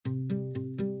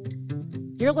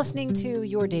You're listening to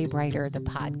Your Day Brighter, the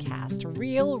podcast,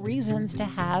 real reasons to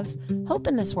have hope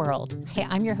in this world. Hey,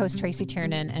 I'm your host, Tracy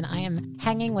Tiernan, and I am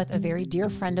hanging with a very dear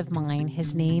friend of mine.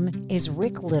 His name is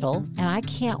Rick Little, and I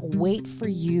can't wait for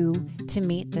you to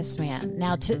meet this man.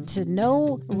 Now, to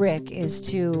know Rick is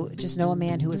to just know a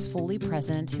man who is fully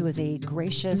present, who is a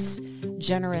gracious,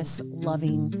 generous,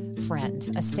 loving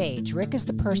friend, a sage. Rick is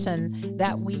the person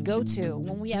that we go to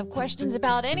when we have questions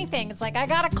about anything. It's like, I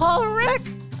gotta call Rick.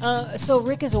 So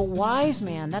Rick is a wise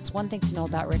man. That's one thing to know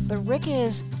about Rick. But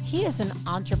he is an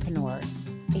entrepreneur,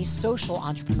 a social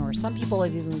entrepreneur. Some people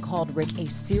have even called Rick a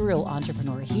serial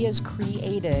entrepreneur. He has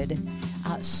created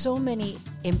so many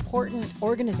important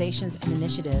organizations and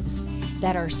initiatives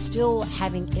that are still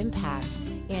having impact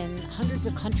in hundreds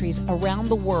of countries around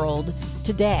the world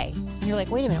today. And you're like,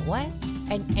 wait a minute, what?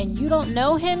 And you don't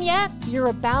know him yet? You're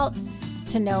about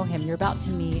to know him. You're about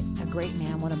to meet a great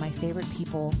man, one of my favorite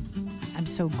people. I'm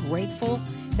so grateful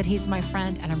that he's my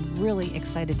friend, and I'm really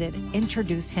excited to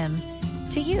introduce him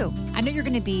to you. I know you're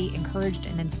going to be encouraged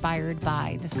and inspired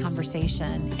by this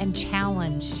conversation and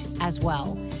challenged as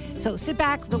well. So sit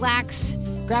back, relax,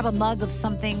 grab a mug of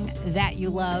something that you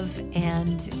love,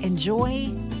 and enjoy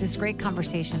this great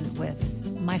conversation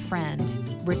with my friend,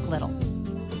 Rick Little.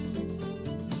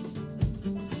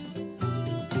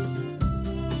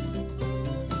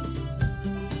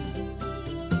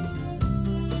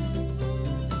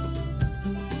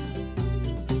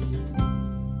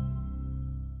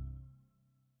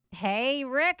 Hey,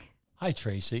 Rick. Hi,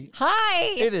 Tracy.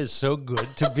 Hi. It is so good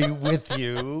to be with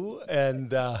you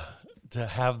and to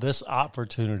have this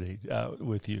opportunity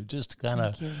with you, just to kind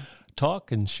of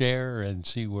talk and share and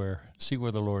see where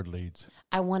the Lord leads.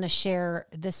 I want to share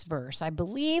this verse. I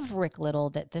believe, Rick Little,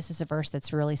 that this is a verse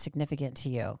that's really significant to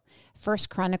you. 1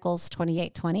 Chronicles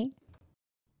 28:20.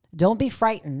 Don't be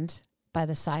frightened by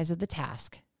the size of the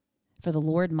task, for the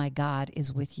Lord my God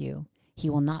is with you.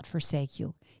 He will not forsake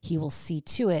you. He will see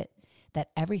to it that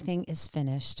everything is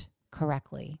finished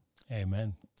correctly.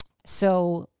 Amen.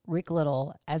 So, Rick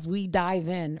Little, as we dive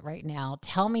in right now,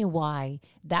 tell me why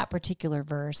that particular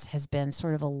verse has been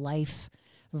sort of a life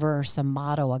verse, a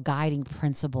motto, a guiding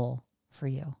principle for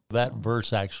you. That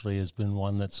verse actually has been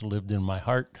one that's lived in my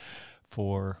heart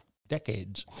for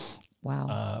decades.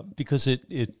 Wow. Because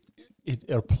it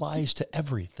applies to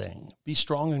everything. Be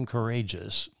strong and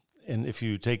courageous. And if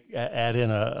you add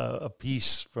in a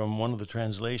piece from one of the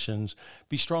translations,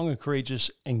 be strong and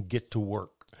courageous and get to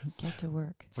work. Get to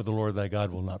work. For the Lord thy God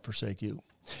will not forsake you.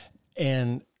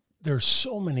 And there's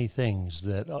so many things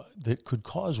that could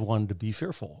cause one to be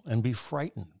fearful and be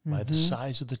frightened by the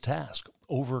size of the task.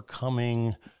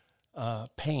 Overcoming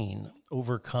pain,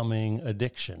 overcoming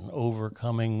addiction,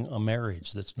 overcoming a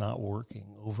marriage that's not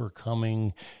working,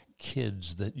 overcoming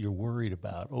kids that you're worried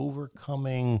about,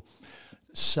 overcoming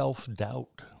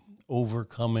self-doubt,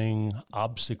 overcoming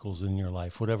obstacles in your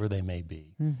life, whatever they may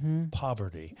be,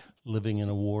 poverty, living in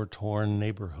a war-torn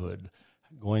neighborhood,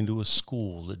 going to a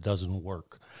school that doesn't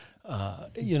work.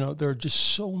 There are just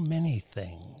so many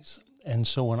things. And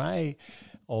so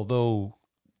although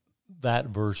that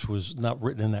verse was not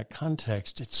written in that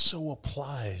context, it so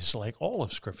applies, like all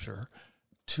of Scripture,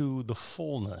 to the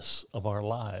fullness of our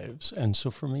lives. And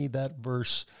so for me, that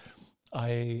verse,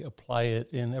 I apply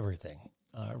it in everything.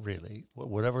 Really,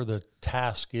 whatever the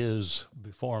task is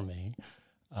before me,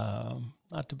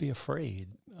 not to be afraid,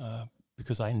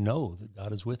 because I know that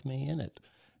God is with me in it.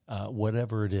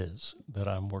 Whatever it is that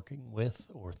I'm working with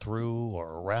or through or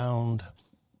around,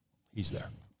 He's there.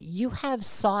 You have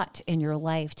sought in your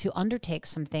life to undertake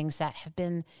some things that have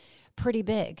been pretty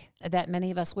big, that many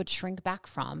of us would shrink back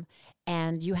from.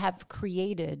 And you have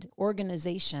created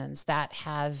organizations that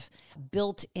have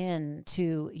built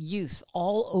into youth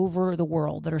all over the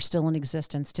world that are still in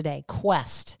existence today.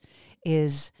 Quest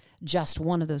is just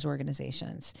one of those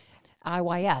organizations.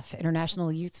 IYF,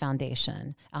 International Youth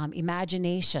Foundation,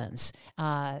 Imaginations,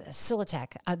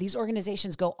 Silitech. These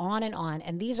organizations go on,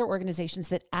 and these are organizations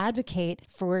that advocate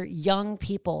for young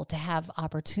people to have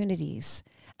opportunities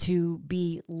to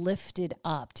be lifted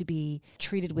up, to be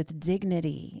treated with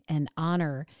dignity and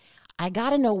honor. I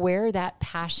got to know where that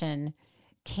passion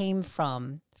came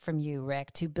from you,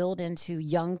 Rick, to build into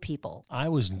young people. I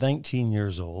was 19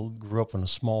 years old, grew up in a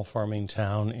small farming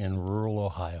town in rural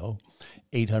Ohio,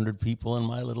 800 people in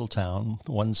my little town,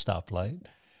 one stoplight.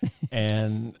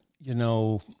 And,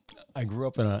 I grew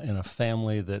up in a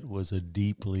family that was a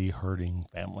deeply hurting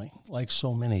family, like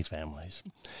so many families,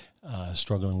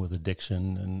 struggling with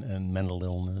addiction and mental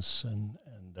illness. And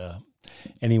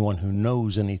anyone who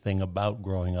knows anything about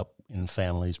growing up in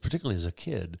families, particularly as a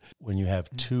kid, when you have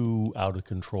two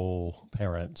out-of-control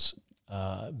parents,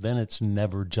 then it's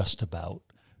never just about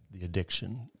the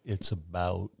addiction. It's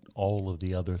about all of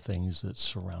the other things that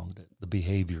surround it, the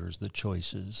behaviors, the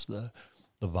choices, the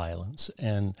violence.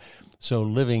 And so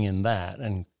living in that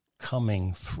and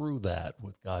coming through that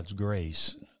with God's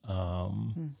grace,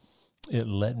 it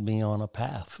led me on a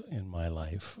path in my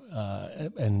life.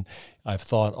 And I've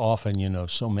thought often,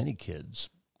 so many kids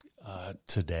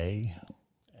today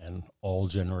and all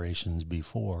generations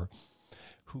before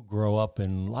who grow up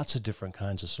in lots of different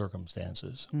kinds of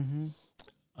circumstances.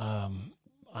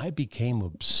 I became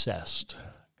obsessed.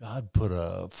 God put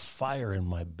a fire in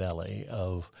my belly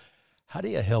of how do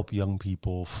you help young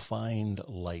people find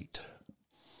light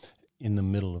in the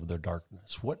middle of their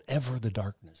darkness, whatever the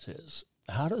darkness is.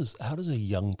 How does a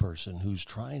young person who's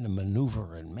trying to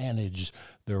maneuver and manage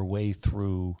their way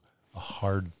through a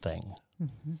hard thing,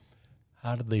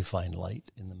 how do they find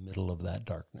light in the middle of that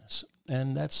darkness?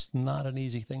 And that's not an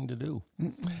easy thing to do.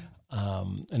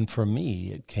 And for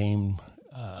me, it came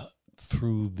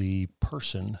through the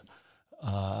person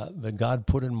that God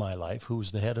put in my life, who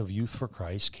was the head of Youth for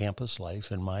Christ, campus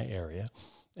life in my area.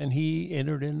 And he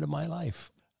entered into my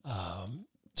life,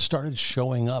 started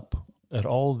showing up at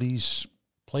all these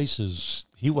places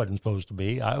he wasn't supposed to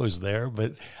be. I was there,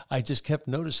 but I just kept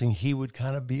noticing he would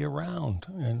kind of be around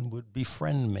and would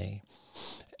befriend me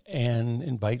and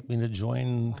invite me to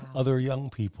join other young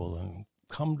people and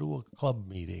come to a club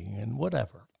meeting and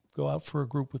whatever, go out for a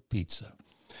group with pizza.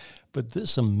 But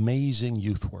this amazing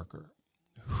youth worker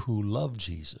who loved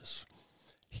Jesus,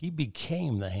 he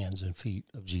became the hands and feet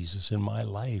of Jesus in my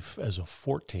life as a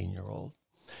 14-year-old.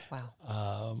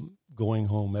 Wow. Going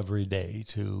home every day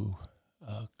to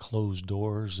closed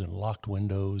doors and locked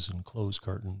windows and closed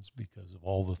curtains because of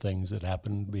all the things that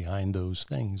happened behind those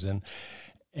things.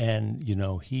 And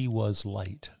he was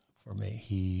light for me.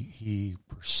 He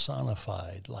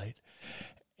personified light.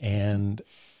 And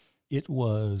it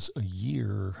was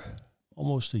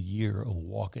almost a year of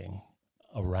walking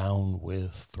around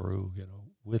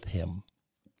with him.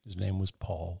 His name was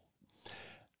Paul.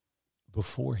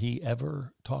 Before he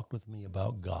ever talked with me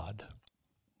about God,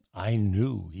 I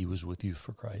knew he was with Youth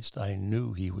for Christ. I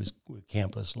knew he was with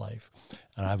Campus Life.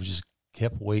 And I just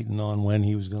kept waiting on when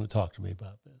he was going to talk to me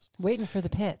about this. Waiting for the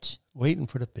pitch. Waiting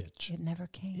for the pitch. It never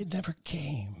came. It never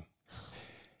came.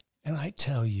 And I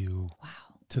tell you,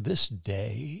 to this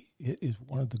day, it is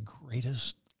one of the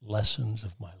greatest lessons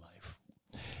of my life,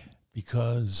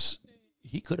 because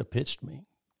he could have pitched me.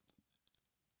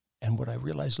 And what I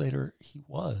realized later, he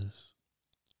was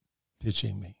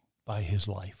pitching me by his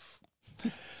life,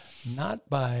 not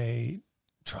by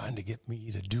trying to get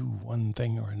me to do one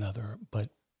thing or another, but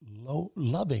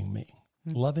loving me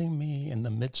in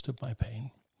the midst of my pain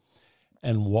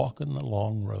and walking the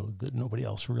long road that nobody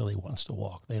else really wants to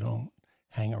walk. They don't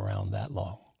hang around that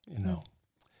long,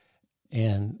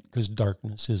 and because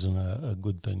darkness isn't a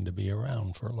good thing to be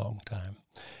around for a long time.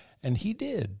 And he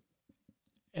did.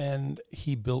 And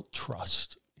he built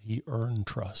trust. He earned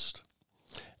trust.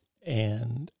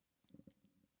 And,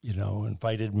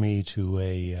 invited me to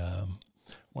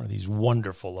one of these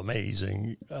wonderful,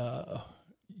 amazing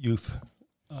Youth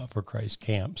for Christ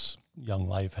camps. Young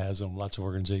Life has them. Lots of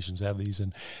organizations have these.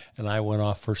 And I went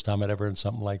off, first time I'd ever done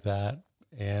something like that.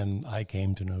 And I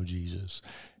came to know Jesus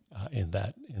in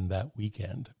that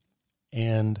weekend.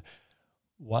 And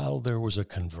while there was a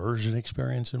conversion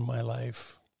experience in my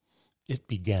life, it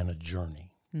began a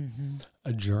journey,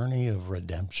 a journey of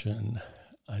redemption,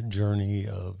 a journey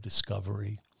of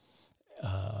discovery,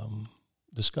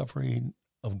 discovery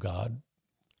of God,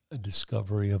 a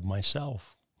discovery of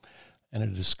myself, and a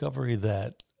discovery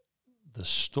that the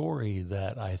story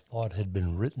that I thought had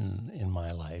been written in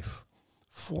my life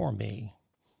for me,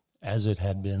 as it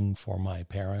had been for my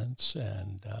parents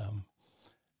and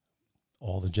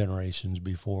all the generations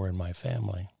before in my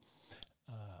family,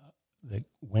 that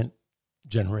went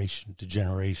generation to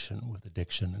generation with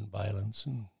addiction and violence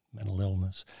and mental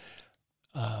illness.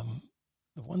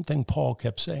 The one thing Paul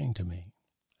kept saying to me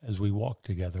as we walked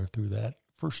together through that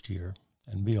first year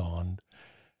and beyond,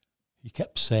 he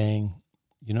kept saying,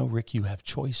 Rick, you have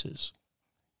choices.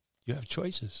 You have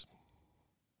choices.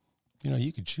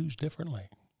 You could choose differently.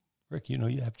 Rick,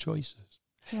 you have choices.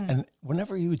 Yeah. And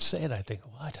whenever he would say it, I think,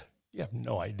 what? You have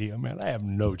no idea, man. I have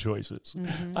no choices.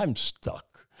 I'm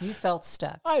stuck. You felt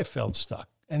stuck. I felt stuck.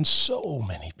 And so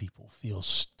many people feel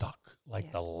stuck.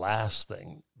 Like the last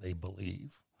thing they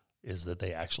believe is that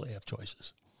they actually have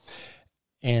choices.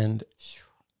 And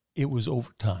it was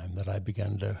over time that I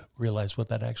began to realize what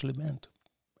that actually meant.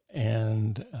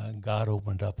 And God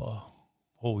opened up a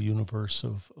whole universe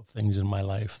of things in my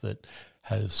life that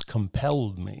has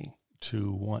compelled me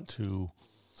to want to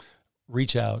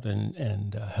reach out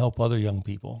and help other young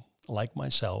people like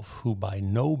myself who by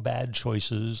no bad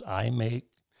choices I make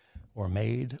or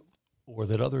made or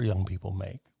that other young people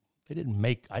make. I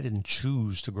didn't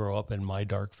choose to grow up in my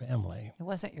dark family. It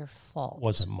wasn't your fault. It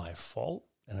wasn't my fault,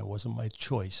 and it wasn't my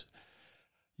choice.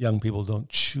 Young people don't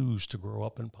choose to grow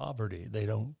up in poverty. They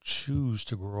don't choose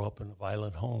to grow up in a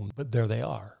violent home, but there they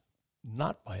are,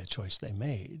 not by a choice they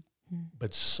made.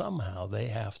 But somehow they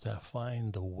have to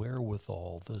find the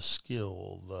wherewithal, the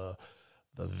skill,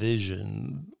 the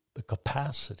vision, the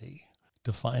capacity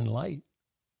to find light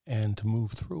and to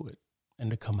move through it and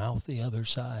to come out the other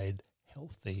side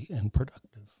healthy and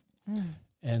productive.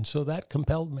 And so that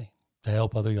compelled me to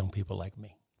help other young people like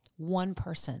me. One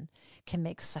person can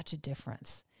make such a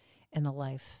difference in the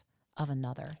life of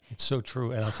another. It's so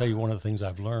true. And I'll tell you, one of the things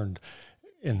I've learned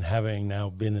in having now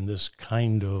been in this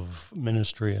kind of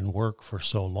ministry and work for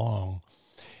so long,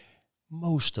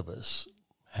 most of us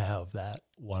have that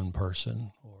one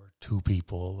person or two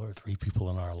people or three people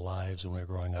in our lives when we're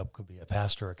growing up. Could be a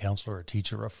pastor, a counselor, a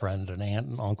teacher, a friend, an aunt,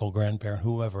 an uncle, grandparent,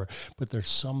 whoever. But there's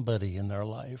somebody in their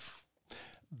life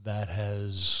that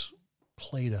has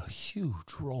played a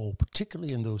huge role,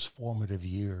 particularly in those formative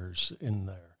years in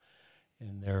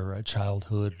their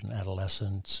childhood and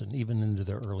adolescence and even into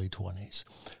their early 20s.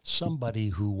 Somebody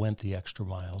who went the extra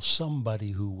mile,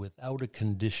 somebody who without a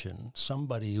condition,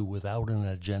 somebody who without an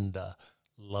agenda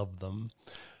loved them,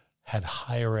 had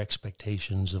higher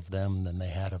expectations of them than they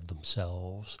had of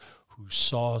themselves, who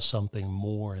saw something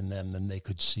more in them than they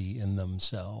could see in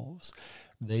themselves.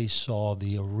 They saw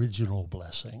the original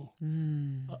blessing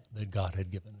that God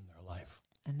had given in their life.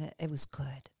 And it was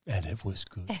good. And it was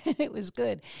good. It was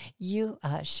good. You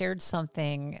shared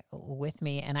something with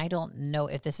me, and I don't know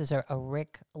if this is a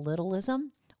Rick Littleism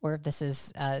or if this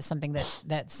is something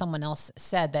that someone else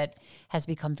said that has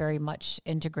become very much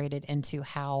integrated into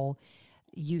how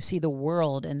you see the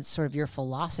world and sort of your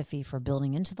philosophy for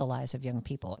building into the lives of young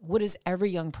people. What does every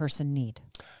young person need?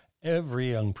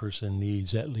 Every young person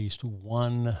needs at least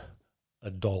one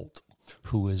adult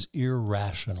who is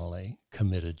irrationally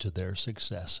committed to their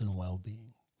success and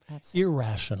well-being. That's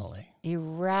irrationally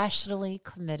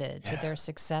committed to their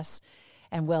success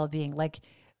and well-being. Like,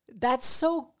 that's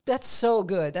so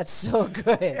good. That's so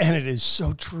good. And it is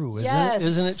so true, isn't it?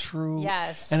 Isn't it true?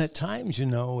 Yes. And at times,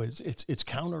 it's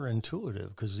counterintuitive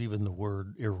because even the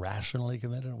word irrationally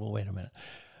committed, well, wait a minute.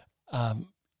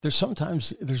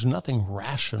 There's nothing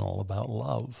rational about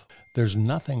love. There's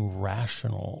nothing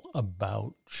rational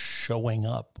about showing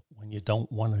up when you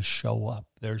don't want to show up.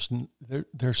 There's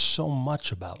so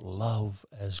much about love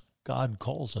as God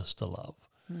calls us to love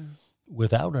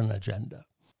without an agenda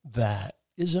that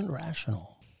isn't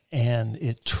rational. And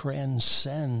it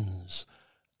transcends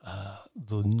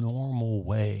the normal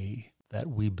way that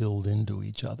we build into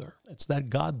each other. It's that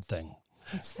God thing.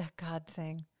 It's that God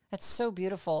thing. That's so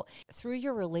beautiful. Through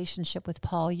your relationship with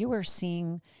Paul, you were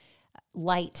seeing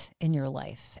light in your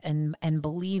life and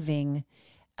believing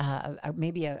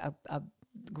maybe a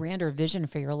grander vision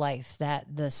for your life, that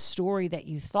the story that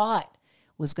you thought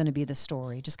was going to be the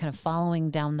story, just kind of following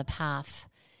down the path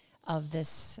of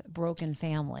this broken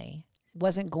family,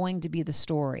 wasn't going to be the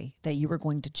story that you were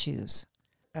going to choose.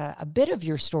 A bit of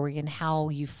your story and how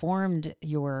you formed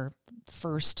your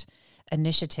first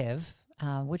initiative,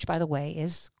 which, by the way,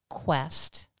 is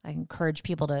Quest. I encourage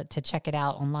people to check it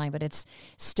out online, but it's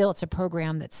a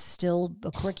program that's still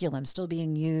a curriculum, still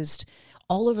being used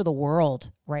all over the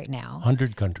world right now.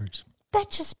 100 countries.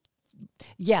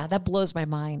 That blows my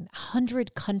mind.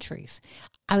 100 countries.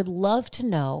 I would love to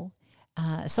know,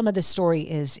 some of the story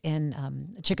is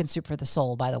in Chicken Soup for the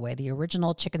Soul, by the way, the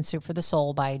original Chicken Soup for the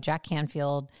Soul by Jack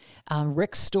Canfield.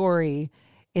 Rick's story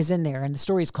is in there, and the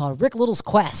story is called Rick Little's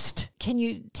Quest. Can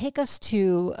you take us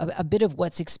to a bit of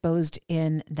what's exposed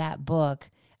in that book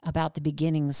about the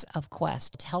beginnings of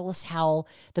Quest? Tell us how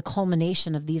the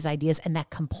culmination of these ideas and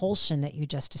that compulsion that you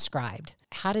just described,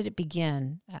 how did it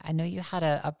begin? I know you had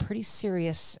a pretty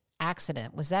serious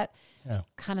accident. Was that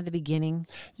kind of the beginning?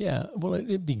 Yeah, well,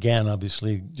 it began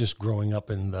obviously just growing up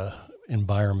in the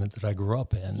environment that I grew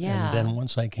up in. Yeah. And then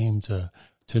once I came to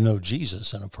know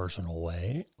Jesus in a personal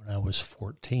way, when I was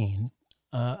 14,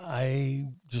 I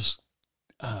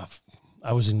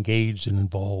was engaged and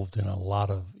involved in a lot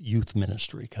of youth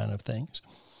ministry kind of things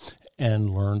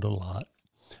and learned a lot.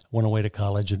 Went away to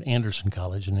college at Anderson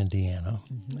College in Indiana,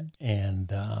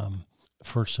 and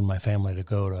first in my family to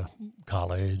go to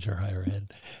college or higher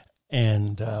ed.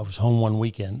 And I was home one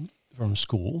weekend from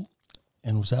school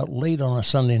and was out late on a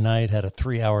Sunday night, had a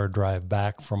 3-hour drive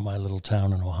back from my little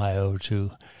town in Ohio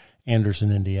to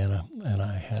Anderson, Indiana, and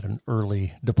I had an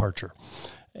early departure.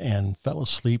 and fell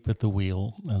asleep at the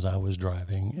wheel as I was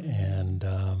driving,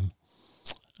 and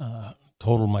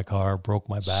totaled my car, broke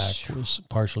my back, was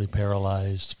partially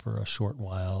paralyzed for a short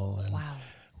while, and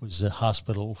was in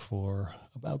hospital for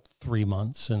about 3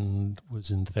 months and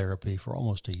was in therapy for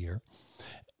almost a year.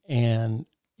 And,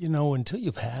 you know, until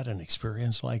you've had an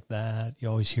experience like that, you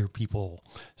always hear people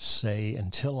say,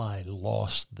 until I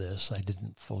lost this, I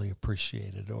didn't fully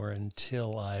appreciate it, or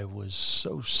until I was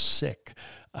so sick,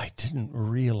 I didn't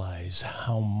realize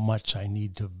how much I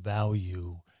need to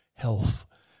value health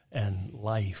and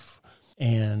life.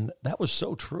 And that was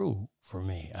so true for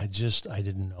me. I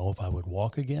didn't know if I would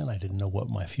walk again. I didn't know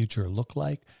what my future looked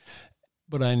like,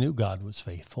 but I knew God was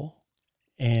faithful.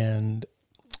 And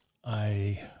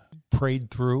I prayed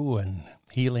through, and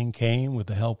healing came with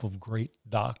the help of great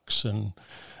docs and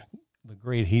the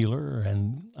great healer.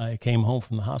 And I came home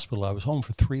from the hospital. I was home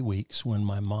for 3 weeks when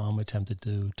my mom attempted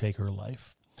to take her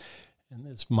life. And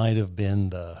this might have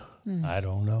been I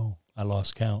don't know, I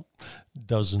lost count,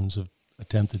 dozens of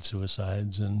attempted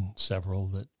suicides and several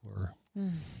that were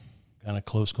kind of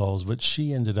close calls, but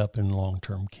she ended up in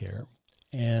long-term care.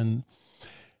 And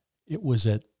it was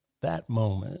at that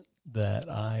moment that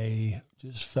I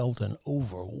just felt an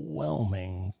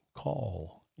overwhelming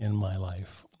call in my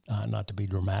life. Not to be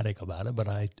dramatic about it, but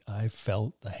I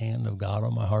felt the hand of God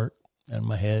on my heart and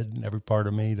my head and every part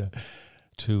of me to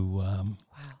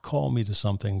call me to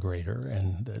something greater,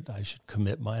 and that I should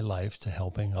commit my life to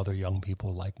helping other young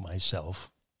people like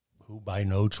myself, who by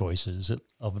no choices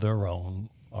of their own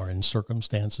are in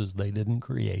circumstances they didn't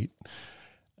create,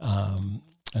 and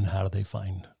how do they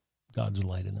find God's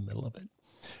light in the middle of it.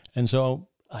 And so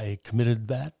I committed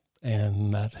that,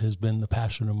 and that has been the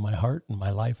passion of my heart and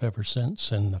my life ever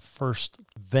since. And the first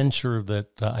venture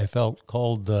that I felt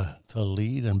called to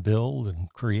lead and build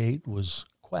and create was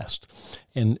Quest.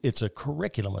 And it's a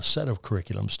curriculum, a set of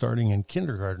curriculums starting in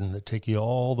kindergarten that take you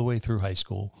all the way through high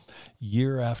school,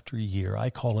 year after year.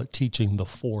 I call it teaching the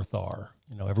 4th R.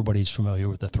 You know, everybody's familiar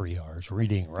with the 3 R's,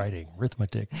 reading, writing,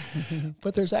 arithmetic.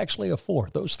 But there's actually a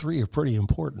 4th. Those 3 are pretty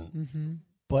important. Mm-hmm.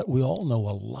 But we all know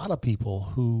a lot of people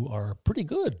who are pretty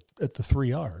good at the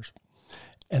 3 R's.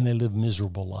 And they live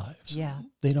miserable lives. Yeah.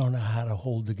 They don't know how to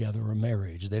hold together a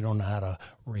marriage. They don't know how to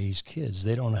raise kids.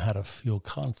 They don't know how to feel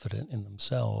confident in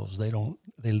themselves. They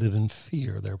live in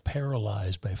fear. They're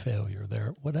paralyzed by failure.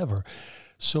 They're whatever.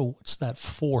 So what's that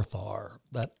 4th R,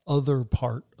 that other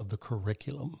part of the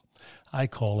curriculum? I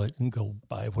call it, and go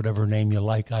by whatever name you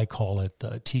like, I call it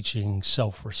teaching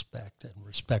self-respect and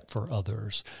respect for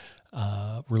others,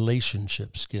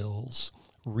 relationship skills,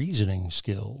 reasoning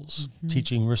skills,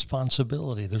 teaching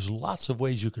responsibility. There's lots of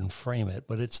ways you can frame it,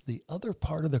 but it's the other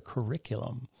part of the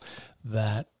curriculum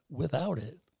that without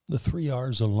it, the 3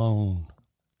 R's alone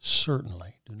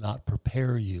certainly do not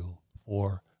prepare you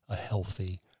for a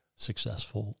healthy,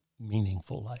 successful,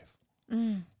 meaningful life.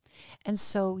 And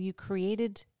so you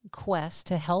created Quest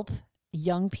to help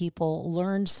young people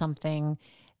learn something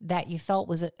that you felt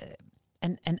was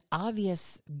an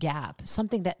obvious gap,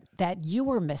 something that you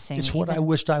were missing. It's what I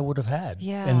wished I would have had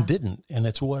and didn't. And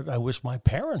it's what I wish my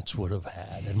parents would have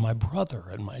had, and my brother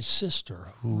and my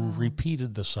sister, who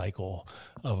repeated the cycle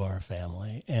of our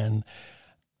family. And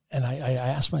I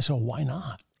asked myself, why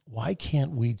not? Why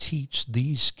can't we teach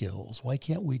these skills? Why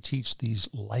can't we teach these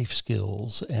life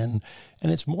skills? And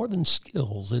it's more than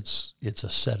skills. It's a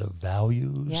set of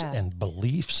values and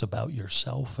beliefs about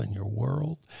yourself and your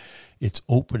world. It's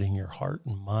opening your heart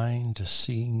and mind to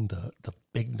seeing the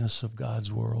bigness of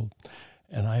God's world.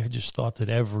 And I just thought that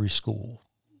every school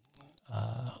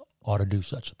ought to do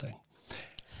such a thing.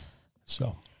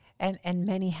 So, and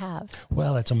many have.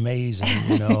 Well, it's amazing,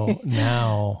 you know,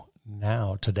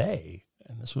 now today,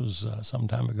 and this was some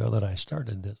time ago that I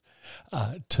started this,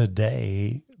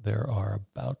 today there are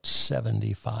about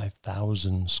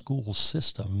 75,000 school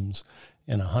systems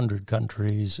in 100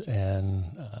 countries and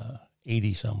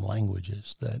 80-some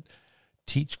languages that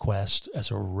teach Quest as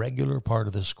a regular part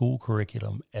of the school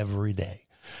curriculum every day.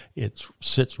 It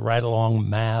sits right along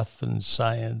math and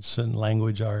science and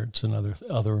language arts and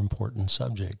other important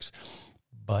subjects.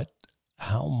 But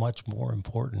how much more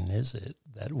important is it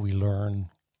that we learn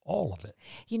all of it?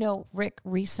 You know, Rick,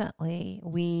 recently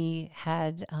we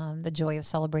had the joy of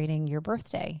celebrating your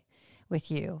birthday with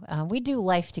you. We do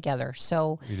life together.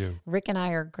 So we do. Rick and I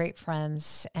are great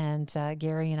friends, and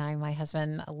Gary and I, my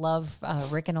husband, love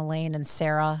Rick and Elaine and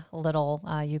Sarah Little.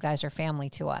 You guys are family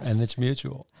to us. And it's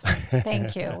mutual.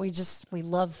 Thank you. We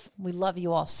love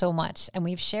you all so much. And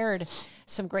we've shared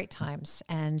some great times.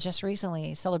 And just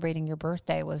recently celebrating your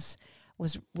birthday was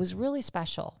really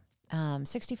special.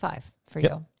 65 for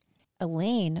you.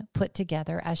 Elaine put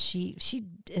together, as she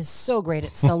is so great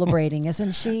at celebrating,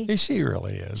 isn't she? She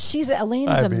really is.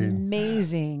 Elaine's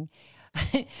amazing.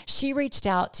 She reached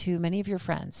out to many of your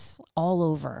friends all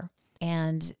over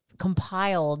and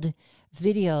compiled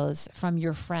videos from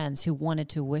your friends who wanted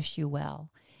to wish you well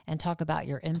and talk about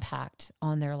your impact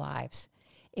on their lives.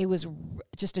 It was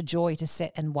just a joy to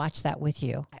sit and watch that with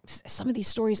you. Some of these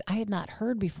stories I had not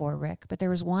heard before, Rick, but there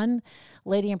was one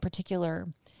lady in particular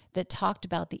that talked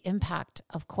about the impact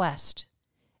of Quest,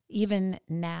 even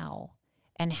now,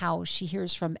 and how she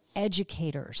hears from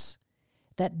educators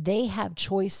that they have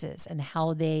choices and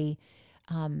how they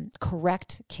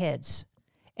correct kids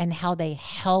and how they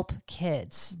help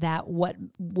kids, that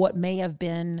what may have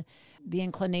been the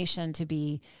inclination to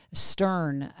be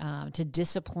stern, to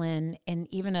discipline in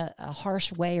even a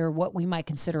harsh way or what we might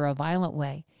consider a violent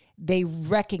way. They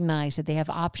recognize that they have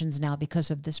options now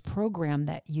because of this program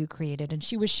that you created. And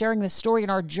she was sharing this story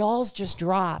and our jaws just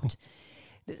dropped.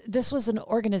 This was an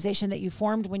organization that you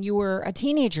formed when you were a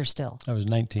teenager still. I was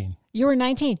 19. You were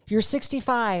 19. You're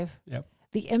 65. Yep.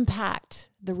 The impact,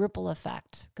 the ripple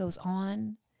effect goes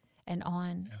on and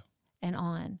on and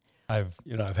on. I've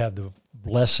had the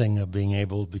blessing of being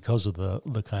able, because of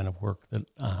the kind of work that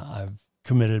I've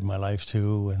committed my life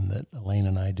to and that Elaine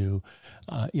and I do,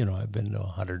 I've been to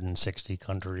 160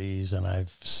 countries, and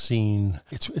I've seen,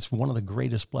 it's one of the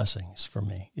greatest blessings for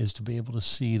me is to be able to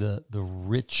see the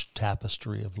rich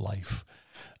tapestry of life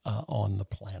on the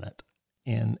planet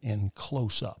in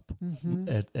close up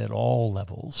at all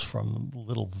levels, from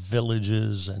little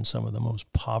villages and some of the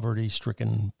most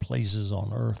poverty-stricken places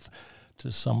on earth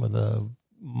to some of the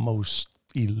most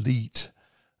elite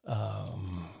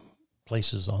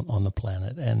places on the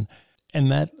planet, and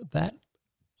that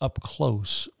up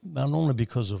close, not only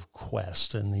because of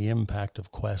Quest and the impact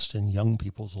of Quest in young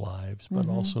people's lives, but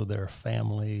also their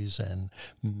families, and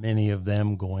many of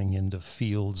them going into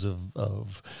fields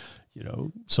of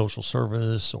social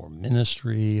service or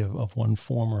ministry of one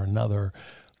form or another,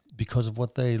 because of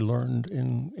what they learned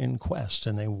in Quest,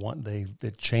 and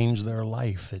it changed their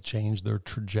life, it changed their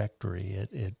trajectory,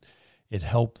 it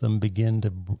helped them begin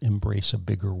to embrace a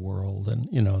bigger world. And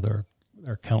there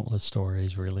are countless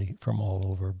stories really from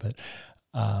all over, but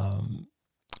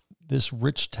this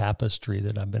rich tapestry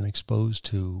that I've been exposed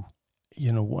to,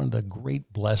 one of the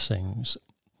great blessings.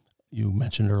 You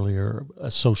mentioned earlier a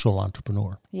social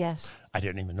entrepreneur. Yes. I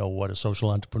didn't even know what a social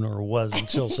entrepreneur was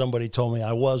until somebody told me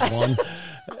I was one.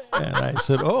 And I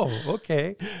said, oh,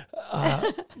 okay.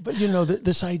 But,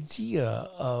 this idea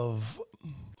of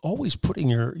always putting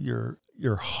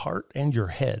your heart and your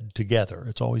head together,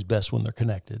 it's always best when they're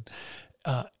connected,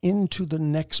 into the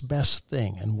next best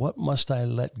thing. And what must I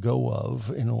let go of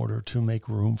in order to make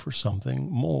room for something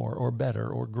more or better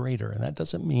or greater? And that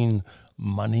doesn't mean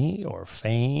money or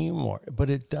fame, but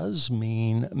it does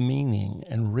mean meaning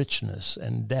and richness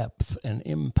and depth and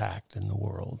impact in the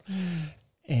world.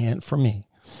 And for me.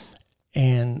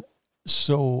 And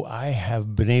so I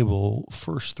have been able,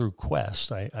 first through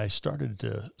Quest, I started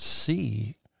to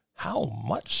see how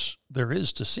much there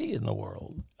is to see in the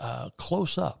world,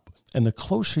 close up. And the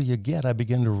closer you get, I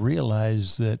begin to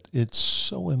realize that it's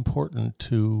so important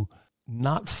to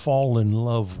not fall in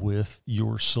love with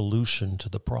your solution to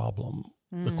the problem,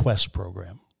 the Quest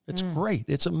program. It's great.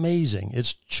 It's amazing.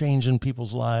 It's changing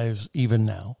people's lives even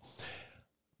now.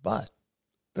 But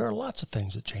there are lots of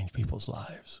things that change people's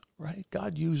lives, right?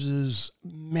 God uses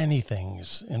many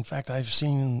things. In fact, I've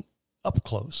seen up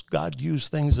close, God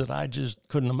used things that I just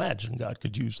couldn't imagine God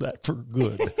could use that for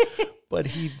good. But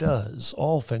he does.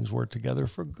 All things work together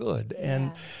for good.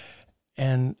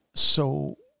 And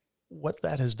so what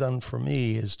that has done for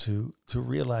me is to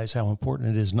realize how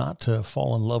important it is not to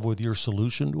fall in love with your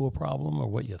solution to a problem or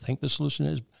what you think the solution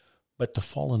is, but to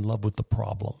fall in love with the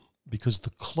problem. Because the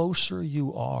closer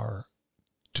you are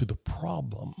to the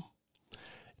problem,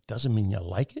 it doesn't mean you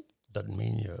like it, doesn't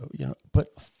mean but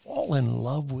fall in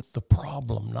love with the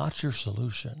problem, not your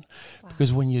solution. Wow.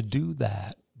 Because when you do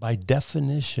that, by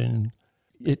definition,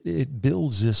 it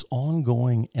builds this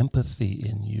ongoing empathy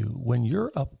in you. When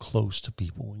you're up close to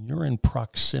people, when you're in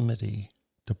proximity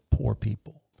to poor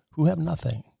people who have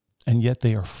nothing, and yet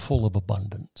they are full of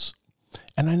abundance.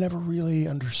 And I never really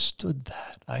understood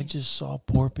that. I just saw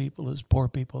poor people as poor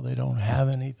people. They don't have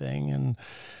anything. And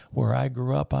where I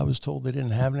grew up, I was told they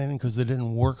didn't have anything because they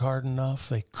didn't work hard enough.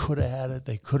 They could have had it.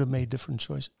 They could have made different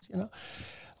choices.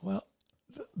 Well,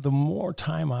 the more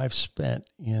time I've spent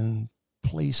in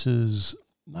places,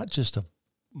 not just of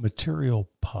material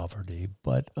poverty,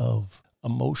 but of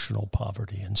emotional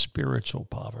poverty and spiritual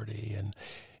poverty, and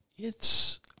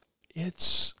it's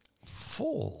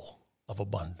full of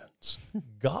abundance.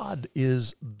 God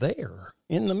is there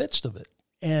in the midst of it.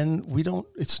 And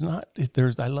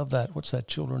I love that. What's that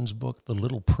children's book, The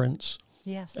Little Prince?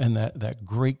 Yes. And that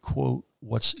great quote,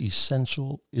 what's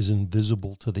essential is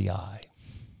invisible to the eye.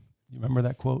 You remember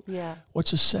that quote? Yeah.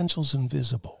 What's essential is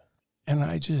invisible. And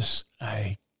I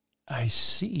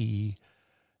see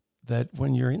that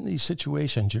when you're in these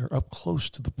situations, you're up close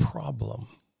to the problem.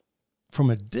 From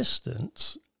a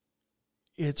distance,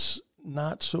 it's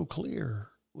not so clear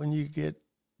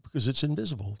because it's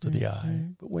invisible to the eye.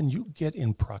 But when you get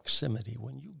in proximity,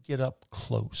 when you get up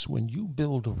close, when you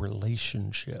build a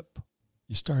relationship,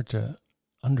 you start to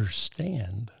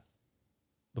understand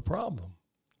the problem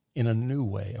in a new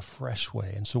way, a fresh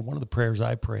way. And so one of the prayers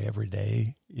I pray every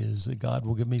day is that God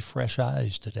will give me fresh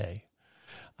eyes today.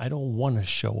 I don't want to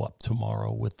show up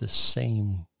tomorrow with the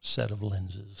same set of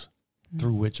lenses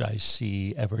through which I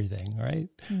see everything, right?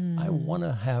 I want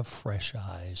to have fresh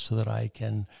eyes so that I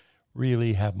can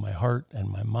really have my heart and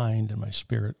my mind and my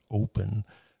spirit open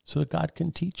so that God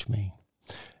can teach me.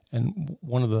 And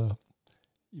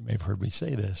you may have heard me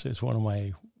say this, it's one of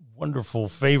my wonderful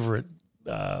favorite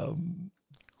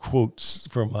quotes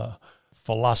from a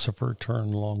philosopher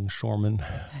turned longshoreman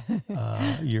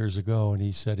years ago. And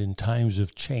he said, in times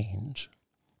of change,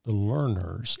 the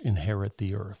learners inherit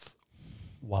the earth,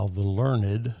 while the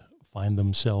learned find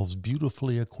themselves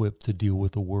beautifully equipped to deal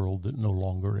with a world that no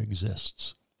longer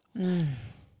exists.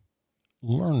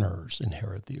 Learners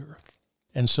inherit the earth.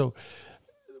 And so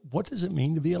what does it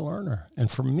mean to be a learner? And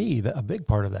for me, a big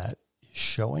part of that is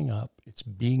showing up. It's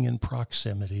being in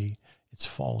proximity. It's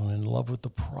falling in love with the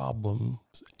problem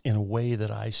in a way that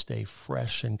I stay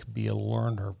fresh and can be a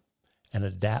learner and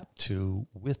adapt to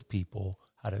with people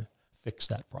how to fix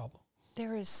that problem.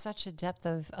 There is such a depth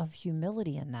of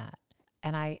humility in that.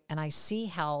 And I see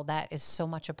how that is so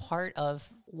much a part of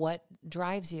what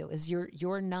drives you is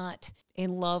you're not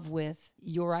in love with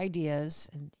your ideas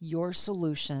and your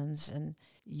solutions and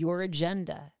your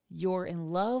agenda. You're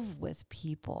in love with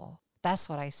people. That's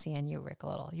what I see in you, Rick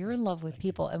Little. You're in love with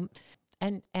people.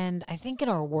 And I think in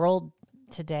our world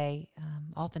today,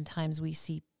 oftentimes we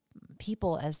see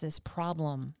people as this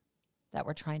problem that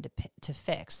we're trying to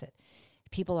fix. That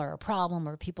people are a problem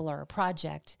or people are a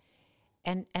project.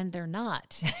 And they're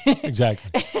not.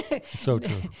 Exactly. So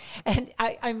true. And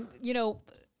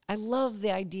I love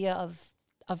the idea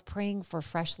of praying for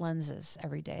fresh lenses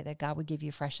every day, that God would give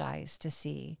you fresh eyes to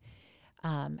see,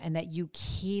 and that you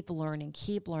keep learning.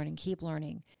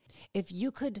 If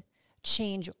you could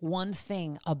change one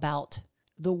thing about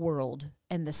the world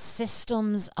and the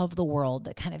systems of the world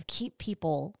that kind of keep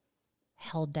people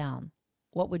held down,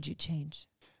 what would you change?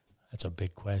 That's a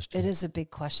big question. It is a big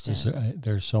question.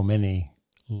 There's so many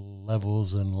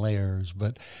levels and layers,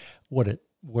 but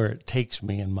where it takes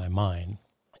me in my mind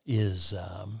is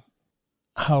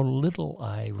how little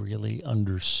I really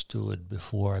understood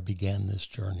before I began this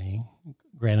journey.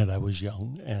 Granted, I was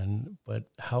young, but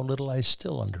how little I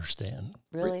still understand.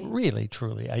 Really? Really,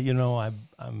 truly.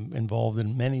 I'm involved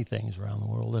in many things around the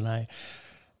world,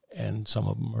 and some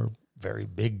of them are very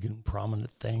big and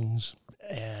prominent things,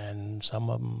 and some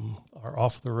of them are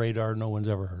off the radar no one's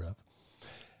ever heard of.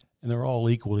 And they're all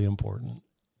equally important.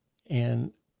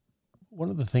 And one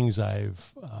of the things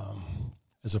I've,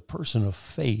 as a person of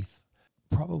faith,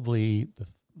 probably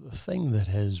the thing that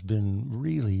has been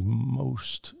really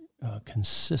most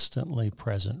consistently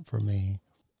present for me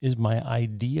is my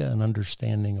idea and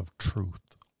understanding of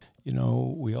truth.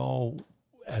 We all,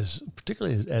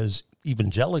 particularly as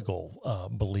evangelical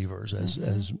believers,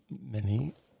 as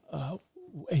many, as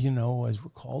we're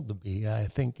called to be, I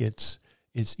think it's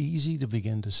easy to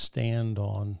begin to stand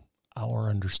on our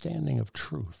understanding of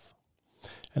truth.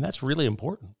 And that's really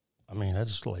important. I mean,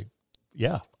 that's like,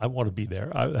 yeah, I want to be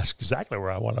there. That's exactly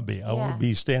where I want to be. I want to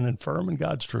be standing firm in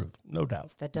God's truth, no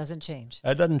doubt. That doesn't change.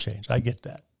 That doesn't change. I get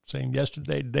that. Same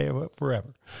yesterday, today,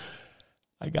 forever.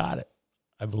 I got it.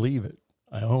 I believe it.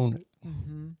 I own it.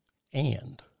 Mm-hmm.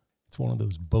 And it's one of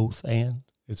those both and.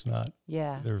 It's not.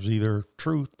 Yeah. There's either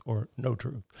truth or no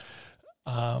truth.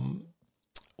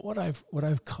 What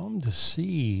I've come to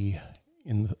see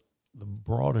in the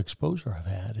broad exposure I've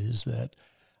had is that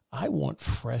I want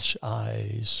fresh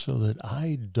eyes so that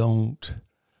I don't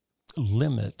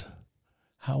limit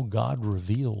how God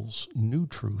reveals new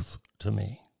truth to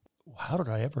me. How did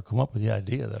I ever come up with the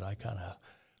idea that I kind of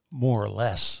more or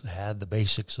less had the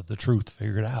basics of the truth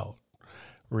figured out?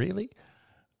 Really?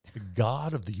 The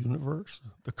God of the universe,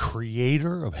 the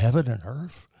creator of heaven and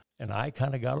earth, And I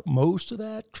kind of got most of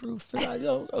that truth. I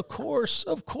know, of course,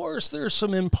 there's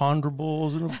some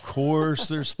imponderables, and of course,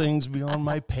 there's things beyond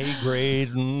my pay grade,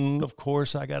 and of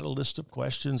course, I got a list of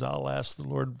questions I'll ask the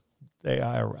Lord the day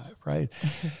I arrive, right?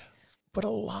 But a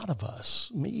lot of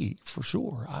us, me for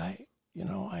sure, I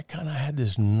kind of had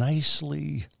this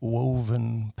nicely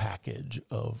woven package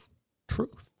of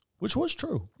truth, which was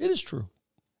true. It is true.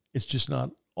 It's just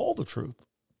not all the truth.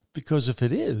 Because if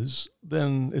it is,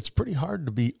 then it's pretty hard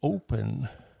to be open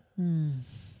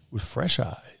with fresh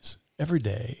eyes every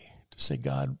day to say,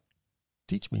 God,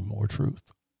 teach me more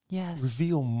truth. Yes.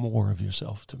 Reveal more of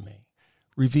yourself to me.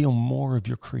 Reveal more of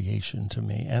your creation to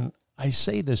me. And I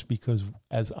say this because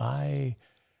as I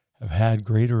have had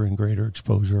greater and greater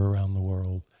exposure around the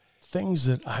world, things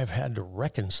that I've had to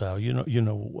reconcile,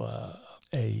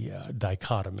 a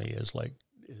dichotomy is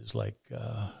like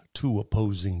two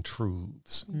opposing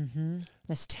truths. Mm-hmm.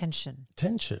 This tension.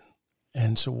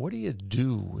 And so what do you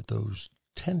do with those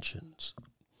tensions?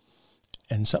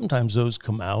 And sometimes those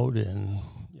come out in,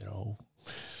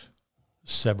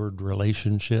 severed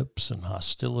relationships and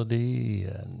hostility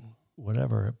and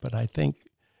whatever. But I think,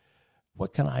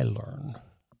 what can I learn?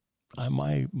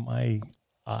 My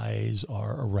eyes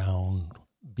are around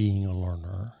being a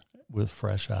learner with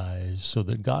fresh eyes so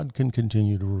that God can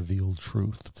continue to reveal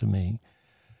truth to me.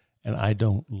 And I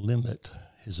don't limit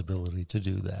his ability to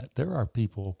do that. There are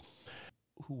people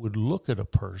who would look at a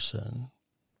person,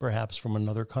 perhaps from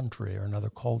another country or another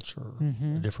culture,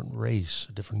 a different race,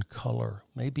 a different color,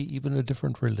 maybe even a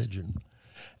different religion.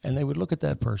 And they would look at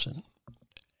that person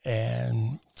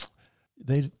and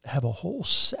they'd have a whole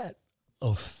set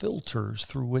of filters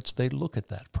through which they look at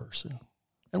that person.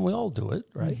 And we all do it,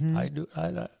 right?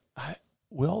 Mm-hmm.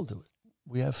 We all do it.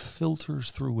 We have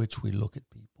filters through which we look at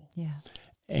people. Yeah.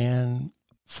 And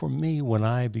for me, when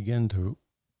I begin to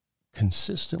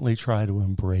consistently try to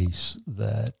embrace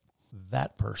that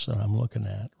person I'm looking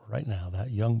at right now,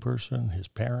 that young person, his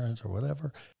parents or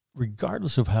whatever,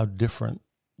 regardless of how different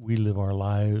we live our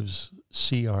lives,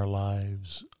 see our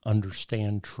lives,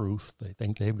 understand truth, they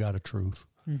think they've got a truth.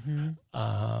 Mm-hmm.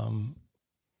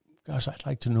 Gosh, I'd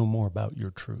like to know more about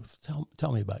your truth.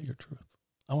 Tell me about your truth.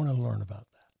 I want to learn about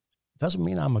that. Doesn't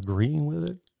mean I'm agreeing with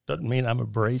it. Doesn't mean I'm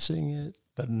embracing it.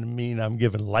 Doesn't mean I'm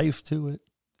giving life to it.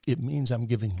 It means I'm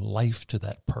giving life to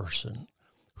that person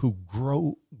who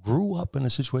grew up in a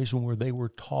situation where they were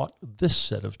taught this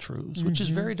set of truths, which is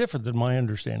very different than my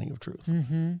understanding of truth,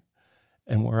 and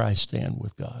where I stand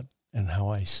with God and how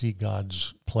I see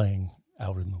God's playing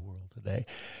out in the world today.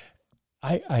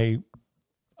 I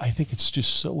think it's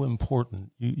just so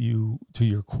important. You to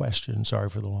your question. Sorry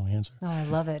for the long answer. Oh, I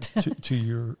love it. to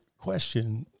your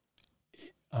question,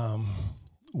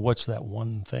 what's that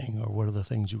one thing, or what are the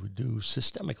things you would do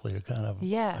systemically to kind of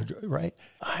right?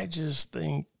 I just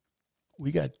think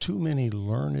we got too many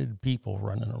learned people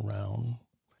running around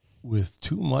with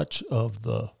too much of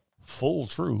the full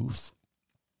truth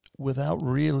without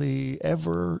really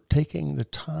ever taking the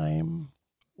time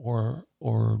or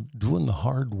doing the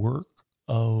hard work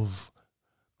of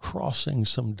crossing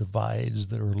some divides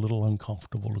that are a little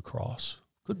uncomfortable to cross.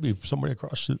 Could be somebody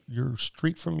across your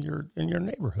street from in your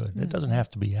neighborhood. It doesn't have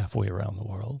to be halfway around the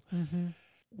world. Mm-hmm.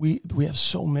 We have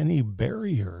so many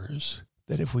barriers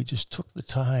that if we just took the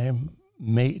time,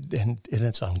 and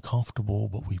it's uncomfortable,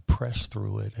 but we pressed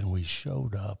through it and we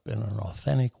showed up in an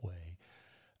authentic way,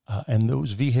 and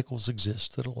those vehicles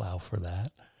exist that allow for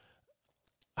that.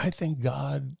 I think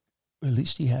God, at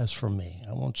least he has for me.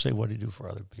 I won't say what he do for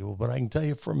other people, but I can tell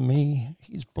you for me,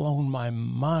 he's blown my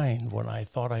mind when I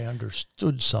thought I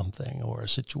understood something or a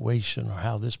situation or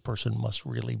how this person must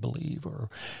really believe, or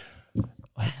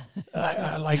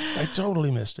I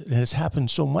totally missed it. And it's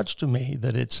happened so much to me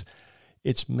that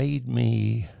it's made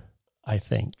me, I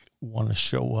think, want to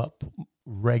show up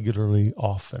regularly,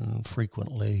 often,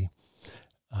 frequently,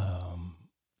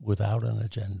 without an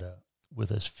agenda,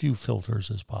 with as few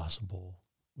filters as possible,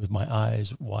 with my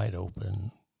eyes wide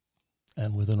open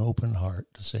and with an open heart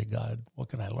to say, God, what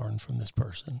can I learn from this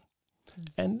person? Mm-hmm.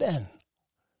 And then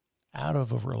out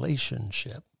of a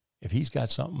relationship, if he's got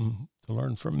something to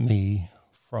learn from me,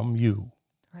 from you,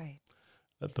 right,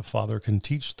 that the Father can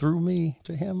teach through me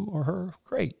to him or her,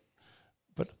 great.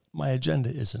 But my agenda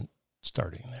isn't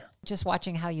starting there. Just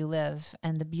watching how you live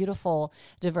and the beautiful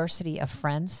diversity of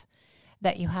friends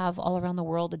that you have all around the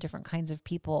world, the different kinds of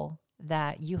people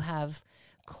that you have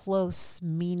close,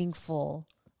 meaningful,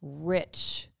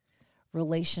 rich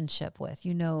relationship with.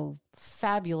 You know,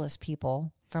 fabulous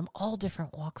people from all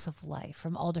different walks of life,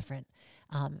 from all different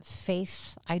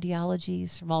faith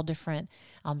ideologies, from all different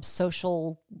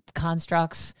social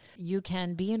constructs. You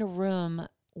can be in a room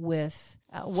with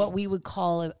what we would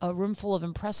call a room full of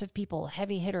impressive people,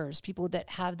 heavy hitters, people that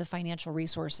have the financial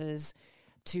resources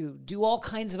to do all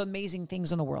kinds of amazing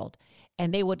things in the world.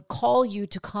 And they would call you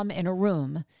to come in a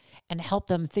room and help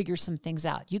them figure some things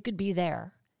out. You could be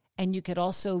there, and you could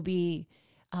also be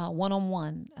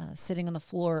one-on-one, sitting on the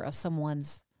floor of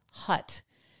someone's hut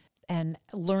and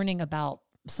learning about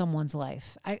someone's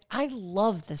life. I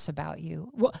love this about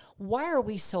you. Why are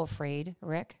we so afraid,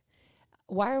 Rick?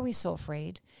 Why are we so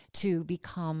afraid to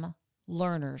become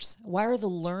learners? Why are the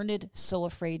learned so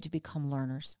afraid to become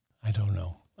learners? I don't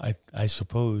know. I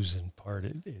suppose in part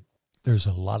there's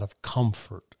a lot of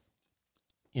comfort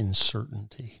in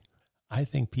certainty. I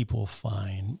think people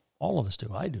find, all of us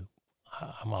do, I do,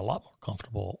 I'm a lot more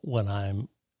comfortable when I'm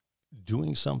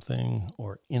doing something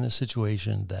or in a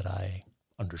situation that I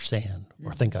understand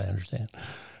or think I understand.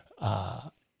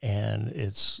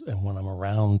 And when I'm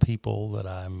around people that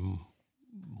I'm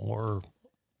more,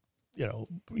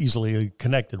 easily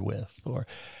connected with,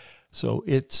 so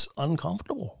it's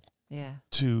uncomfortable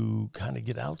to kind of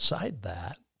get outside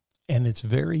that. And it's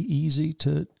very easy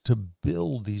to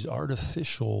build these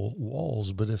artificial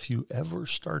walls. But if you ever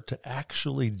start to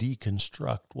actually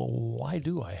deconstruct, well, why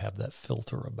do I have that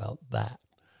filter about that?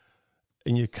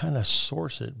 And you kind of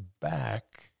source it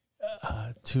back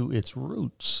to its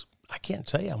roots. I can't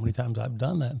tell you how many times I've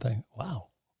done that and think, wow,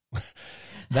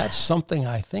 that's something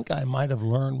I think I might have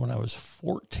learned when I was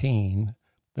 14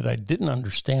 that I didn't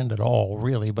understand at all,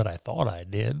 really, but I thought I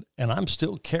did. And I'm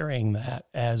still carrying that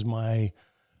as my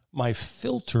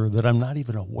filter that I'm not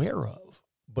even aware of.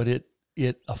 But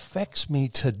it affects me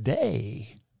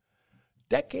today,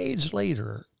 decades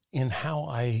later, in how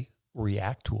I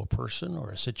react to a person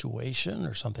or a situation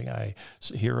or something I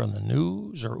hear on the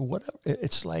news or whatever.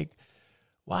 It's like,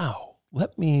 wow,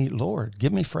 Lord,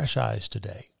 give me fresh eyes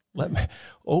today. Let me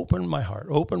open my heart,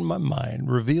 open my mind,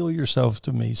 reveal yourself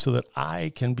to me so that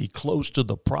I can be close to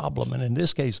the problem. And in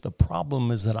this case, the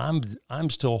problem is that I'm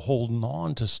still holding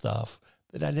on to stuff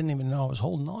that I didn't even know I was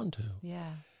holding on to.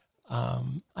 Yeah.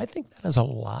 I think that has a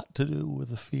lot to do with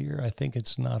the fear. I think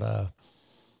it's a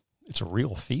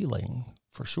real feeling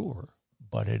for sure,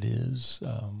 but it is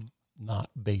not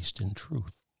based in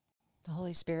truth. The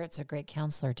Holy Spirit's a great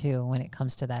counselor, too, when it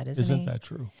comes to that, isn't he? Isn't that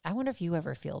true? I wonder if you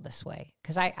ever feel this way,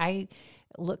 because I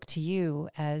look to you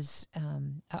as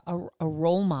a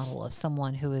role model of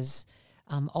someone who is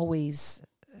always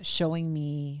showing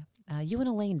me, you and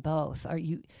Elaine both,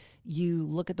 you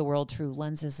look at the world through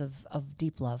lenses of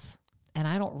deep love, and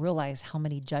I don't realize how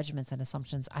many judgments and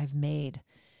assumptions I've made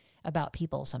about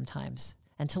people sometimes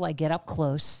until I get up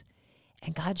close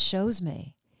and God shows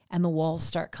me. And the walls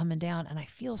start coming down, and I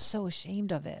feel so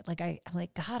ashamed of it. I'm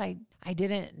like, God, I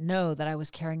didn't know that I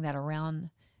was carrying that around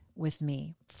with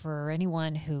me. For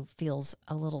anyone who feels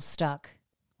a little stuck,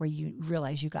 where you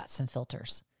realize you got some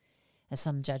filters and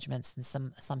some judgments and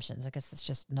some assumptions. I guess it's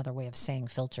just another way of saying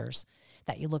filters,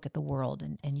 that you look at the world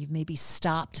and you've maybe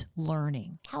stopped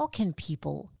learning. How can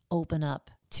people open up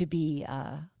to be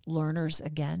learners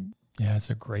again? Yeah, it's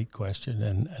a great question,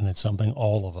 and it's something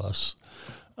all of us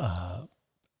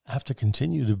have to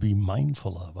continue to be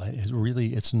mindful of.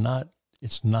 It's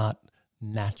not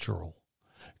natural,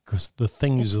 because the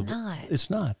things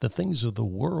the things of the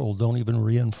world don't even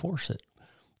reinforce it.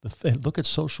 Look at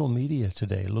social media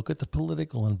today. Look at the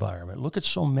political environment. Look at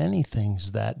so many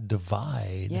things that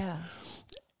divide. Yeah.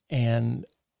 And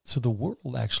so the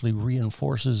world actually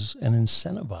reinforces and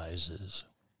incentivizes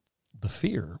the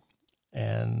fear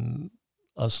and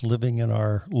us living in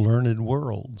our learned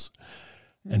worlds.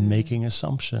 And making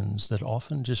assumptions that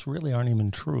often just really aren't even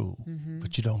true,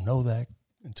 but you don't know that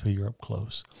until you're up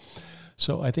close.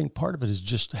 So I think part of it is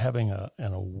just having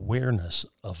an awareness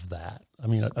of that. I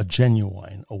mean, a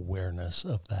genuine awareness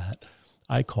of that.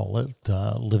 I call it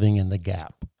living in the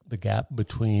gap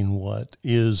between what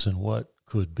is and what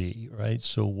could be, right?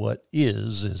 So what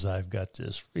is I've got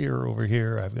this fear over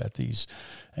here. I've got these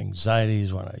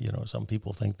anxieties when some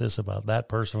people think this about that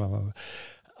person.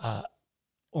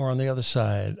 Or on the other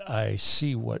side, I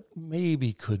see what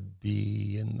maybe could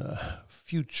be in the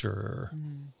future,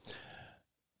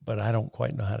 but I don't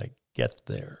quite know how to get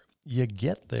there. You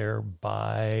get there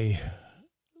by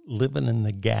living in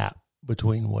the gap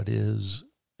between what is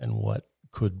and what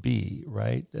could be,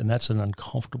 right? And that's an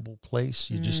uncomfortable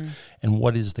place. And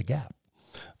what is the gap?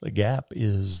 The gap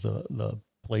is the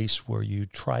place where you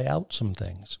try out some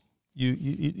things.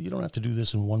 You don't have to do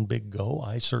this in one big go.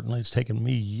 It's taken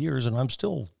me years, and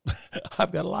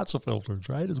I've got lots of filters,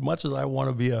 right? As much as I want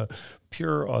to be a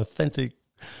pure, authentic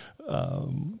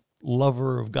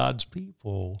lover of God's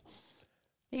people,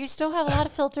 You still have a lot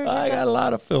of filters. I got a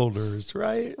lot of filters,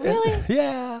 right? Really? And,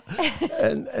 yeah.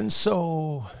 and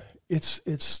so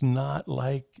it's not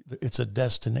like it's a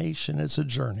destination, it's a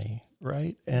journey,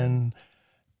 right? And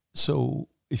so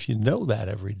if you know that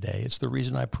every day, it's the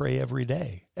reason I pray every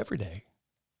day,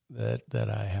 that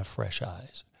I have fresh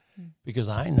eyes. Because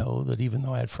I know that even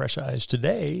though I had fresh eyes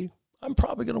today, I'm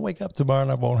probably going to wake up tomorrow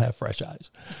and I won't have fresh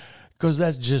eyes. Because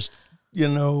that's just,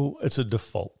 it's a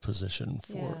default position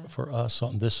for us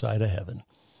on this side of heaven.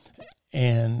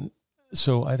 And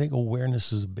so I think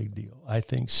awareness is a big deal. I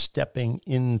think stepping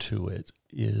into it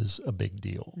is a big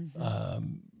deal.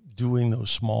 Doing those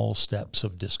small steps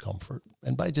of discomfort.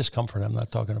 And by discomfort, I'm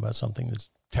not talking about something that's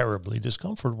terribly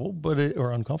discomfortable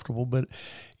or uncomfortable, but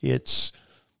it's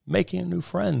making a new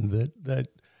friend that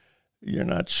you're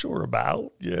not sure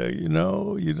about. You're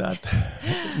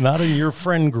not in your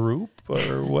friend group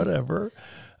or whatever.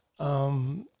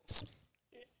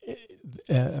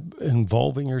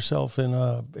 Involving yourself in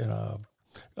a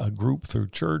group through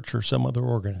church or some other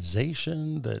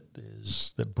organization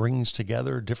that brings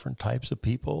together different types of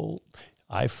people.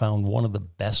 I found one of the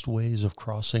best ways of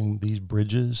crossing these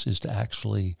bridges is to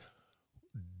actually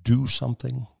do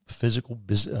something physical,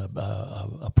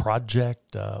 a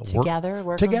project, together,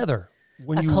 work together.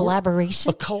 A collaboration.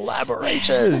 A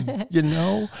collaboration,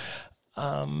 because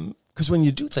when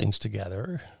you do things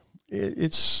together,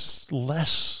 it's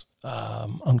less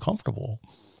uncomfortable.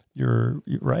 You're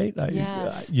right.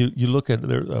 Yes. You look at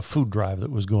a food drive that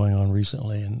was going on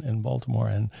recently in Baltimore,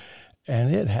 and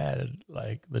it had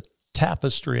like the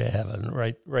tapestry of heaven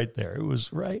right there. It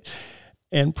was right.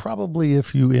 And probably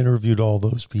if you interviewed all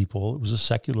those people, it was a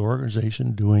secular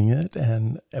organization doing it,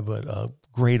 but a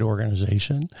great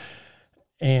organization.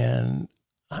 And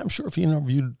I'm sure if you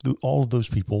interviewed all of those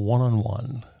people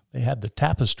one-on-one, they had the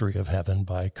tapestry of heaven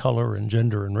by color and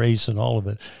gender and race and all of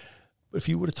it. But if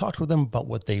you would have talked with them about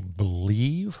what they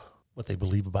believe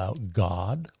about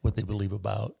God, what they believe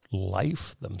about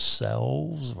life,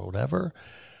 themselves, whatever,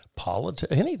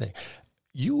 politics, anything,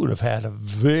 you would have had a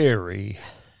very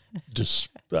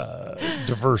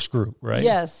diverse group, right?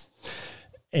 Yes.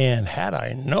 And had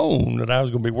I known that I was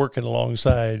going to be working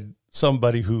alongside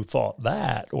somebody who thought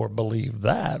that or believed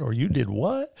that or you did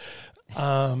what,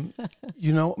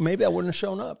 maybe I wouldn't have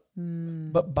shown up.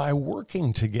 But by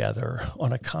working together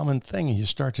on a common thing, you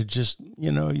start to just,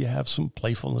 you have some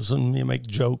playfulness and you make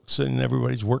jokes and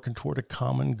everybody's working toward a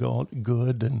common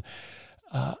good, and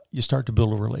you start to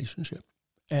build a relationship.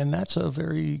 And that's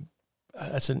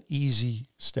an easy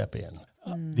step in.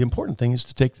 The important thing is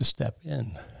to take the step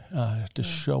in, to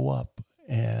show up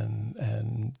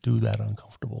and do that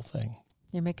uncomfortable thing.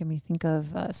 You're making me think of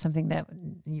something that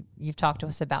you've talked to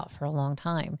us about for a long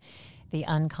time, the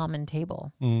uncommon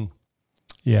table.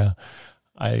 Yeah.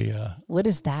 What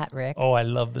is that, Rick? Oh, I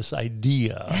love this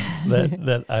idea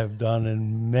that I've done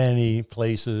in many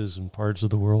places and parts of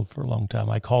the world for a long time.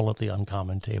 I call it the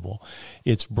uncommon table.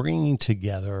 It's bringing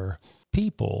together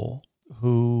people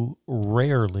who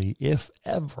rarely, if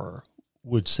ever,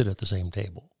 would sit at the same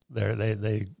table.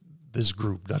 This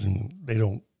group they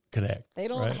don't connect. They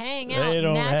don't hang out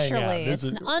naturally. It's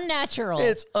unnatural.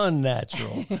 It's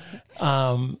unnatural.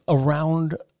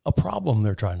 Around a problem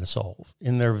they're trying to solve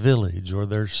in their village or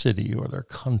their city or their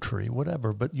country,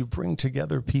 whatever. But you bring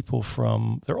together people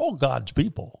they're all God's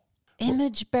people.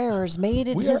 Image bearers made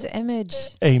in His image.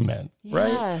 Amen.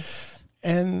 Yes.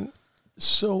 Right? And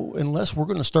so unless we're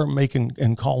going to start making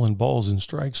and calling balls and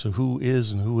strikes of who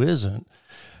is and who isn't,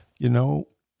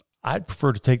 I'd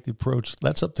prefer to take the approach,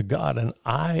 that's up to God, and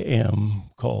I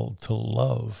am called to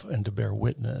love and to bear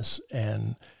witness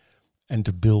and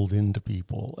to build into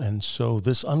people. And so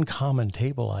this uncommon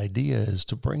table idea is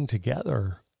to bring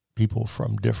together people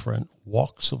from different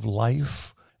walks of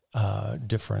life,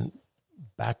 different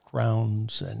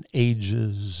backgrounds and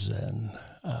ages and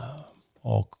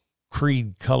all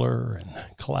creed, color,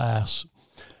 and class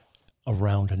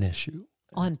around an issue.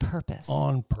 On purpose.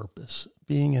 On purpose,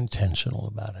 being intentional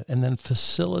about it, and then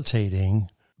facilitating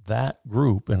that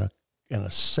group in a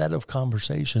set of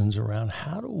conversations around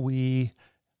how do we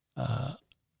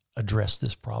address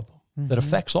this problem that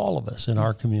affects all of us in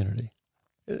our community.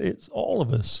 It's all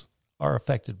of us are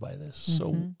affected by this.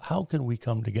 So how can we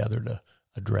come together to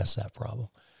address that problem?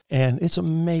 And it's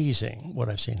amazing what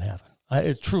I've seen happen.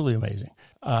 It's truly amazing.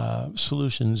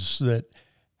 Solutions that,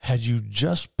 had you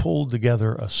just pulled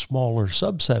together a smaller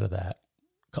subset of that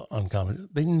uncommon,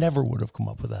 they never would have come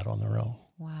up with that on their own.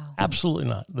 Wow. Absolutely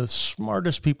not. The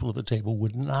smartest people at the table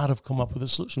would not have come up with a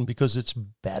solution because it's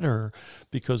better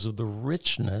because of the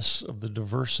richness of the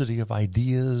diversity of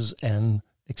ideas and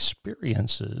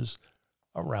experiences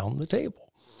around the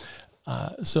table.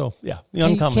 So, yeah, the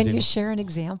Can uncommon you table. share an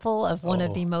example of one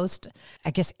of the most,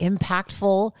 I guess,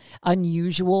 impactful,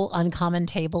 unusual, uncommon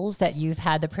tables that you've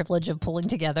had the privilege of pulling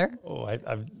together? Oh,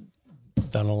 I've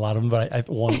done a lot of them, but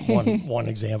one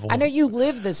example. I know you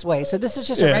live this way, so this is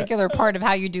just a regular part of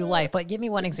how you do life, but give me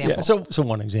one example. Yeah, so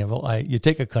one example, you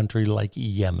take a country like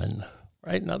Yemen,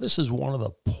 right? Now, this is one of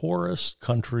the poorest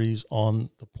countries on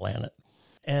the planet,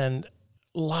 and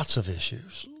lots of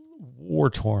issues.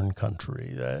 War-torn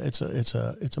country. It's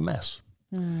a mess,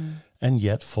 and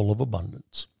yet full of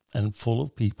abundance and full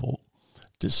of people,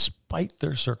 despite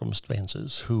their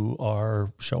circumstances, who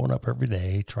are showing up every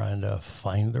day trying to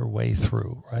find their way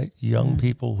through. Right, young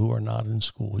people who are not in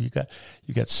school. You got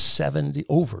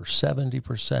over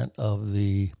 70% of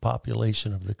the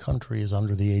population of the country is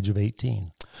under the age of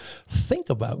 18.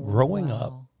 Think about growing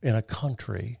up in a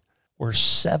country where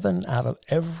 7 out of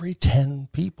every 10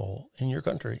 people in your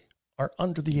country are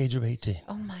under the age of 18.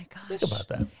 Oh my gosh. Think about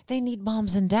that. They need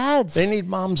moms and dads. They need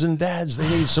moms and dads. They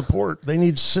need support. They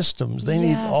need systems. They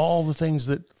need all the things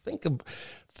that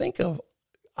think of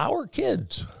our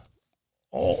kids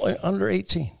all under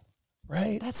 18,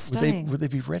 right? That's stunning. Would they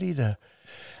be ready to?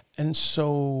 And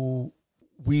so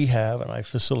we have, and I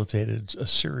facilitated a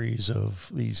series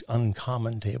of these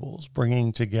uncommon tables,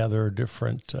 bringing together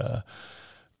different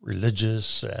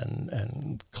religious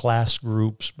and class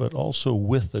groups, but also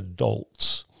with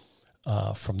adults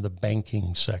from the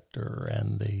banking sector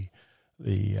and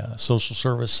the social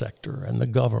service sector and the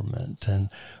government and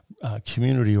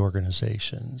community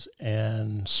organizations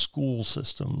and school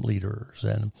system leaders.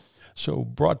 And so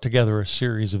brought together a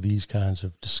series of these kinds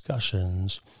of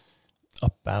discussions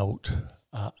about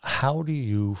how do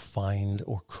you find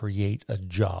or create a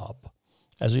job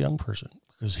as a young person.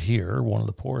 Because here, one of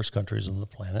the poorest countries on the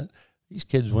planet, these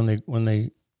kids, when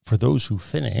they, for those who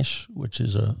finish, which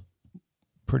is a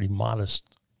pretty modest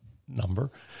number,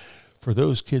 for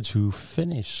those kids who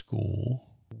finish school,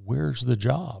 where's the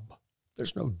job?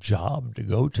 There's no job to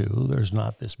go to. There's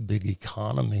not this big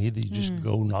economy that you just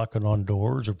go knocking on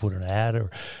doors or put an ad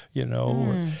or,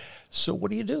 so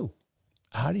what do?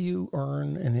 How do you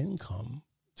earn an income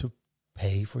to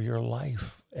pay for your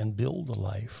life and build a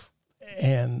life?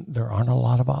 And there aren't a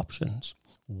lot of options.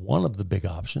 One of the big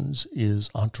options is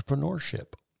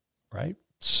entrepreneurship, right?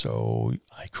 So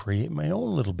I create my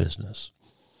own little business.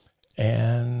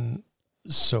 And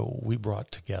so we brought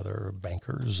together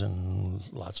bankers and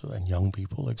and young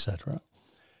people, et cetera.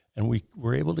 And we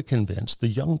were able to convince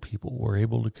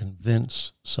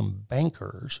some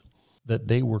bankers that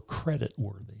they were credit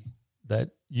worthy,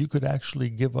 that you could actually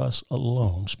give us a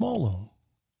loan, small loan,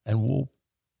 and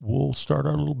we'll start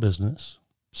our little business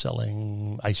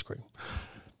selling ice cream,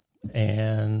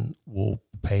 and we'll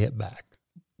pay it back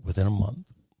within a month.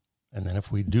 And then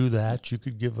if we do that, you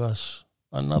could give us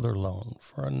another loan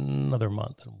for another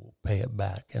month, and we'll pay it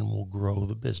back, and we'll grow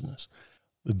the business.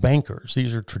 The bankers,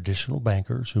 these are traditional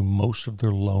bankers who most of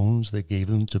their loans they gave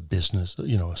them to business,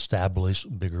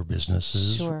 established bigger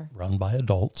businesses run by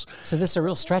adults. So this is a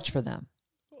real stretch for them.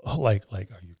 Are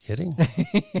you kidding?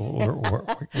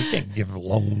 We can't give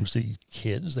loans to these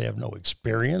kids. They have no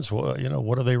experience. Well,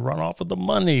 what do they run off with the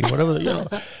money? Whatever,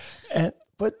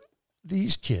 But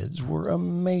these kids were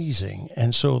amazing.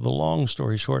 And so the long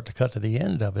story short, to cut to the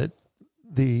end of it,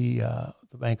 the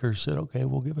bankers said, okay,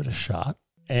 we'll give it a shot.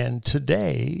 And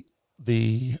today,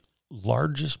 the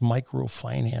largest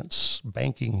microfinance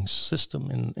banking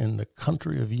system in the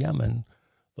country of Yemen,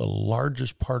 the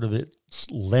largest part of its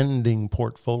lending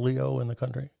portfolio in the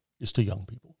country is to young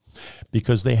people,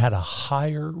 because they had a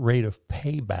higher rate of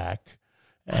payback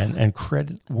and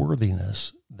credit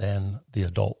worthiness than the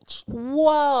adults.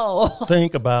 Whoa.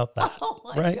 Think about that. Oh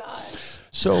my right? gosh.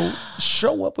 So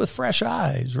show up with fresh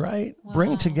eyes, right? Wow.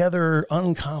 Bring together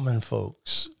uncommon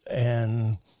folks,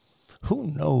 and who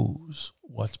knows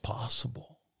what's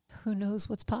possible. Who knows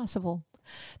what's possible?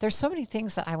 There's so many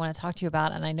things that I want to talk to you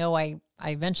about, and I know I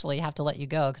eventually have to let you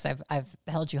go because I've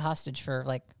held you hostage for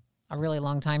like a really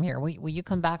long time here. Will you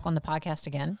come back on the podcast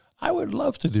again? I would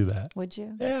love to do that. Would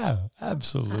you? Yeah,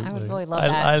 absolutely. I would really love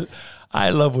that. I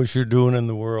love what you're doing in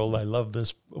the world. I love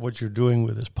what you're doing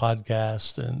with this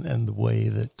podcast and the way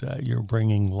that you're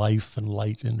bringing life and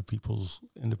light into people's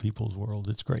world.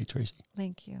 It's great, Tracy.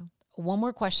 Thank you. One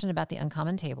more question about the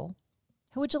Uncommon Table.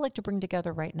 Who would you like to bring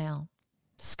together right now?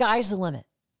 Sky's the limit.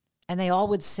 And they all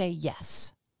would say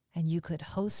yes. And you could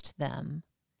host them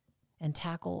and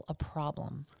tackle a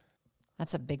problem.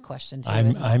 That's a big question, too.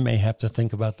 I may have to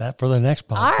think about that for the next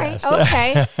podcast. All right,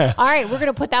 okay. All right, we're going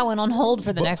to put that one on hold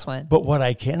for the next one. But what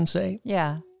I can say,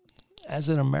 as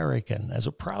an American, as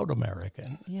a proud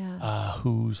American,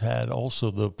 who's had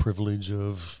also the privilege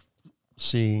of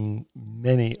seeing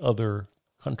many other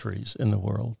countries in the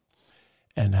world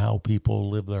and how people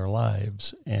live their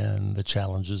lives and the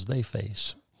challenges they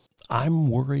face. I'm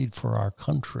worried for our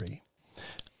country.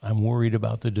 I'm worried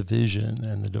about the division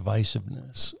and the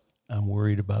divisiveness. I'm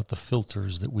worried about the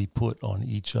filters that we put on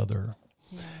each other,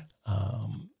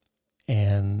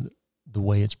 and the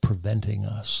way it's preventing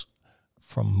us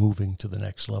from moving to the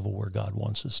next level where God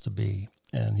wants us to be.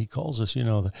 And he calls us,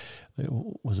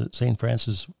 was it St.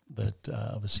 Francis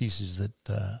of Assisi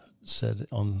that said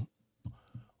on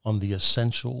the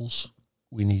essentials,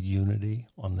 we need unity.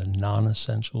 On the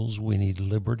non-essentials, we need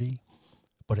liberty.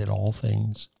 But in all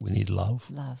things, we need love.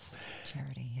 Love,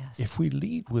 charity, yes. If we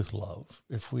lead with love,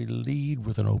 if we lead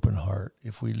with an open heart,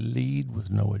 if we lead with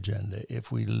no agenda,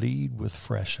 if we lead with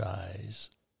fresh eyes,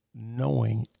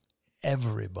 knowing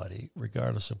everybody,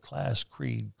 regardless of class,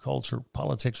 creed, culture,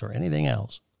 politics, or anything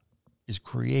else, is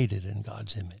created in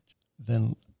God's image,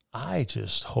 then I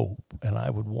just hope, and I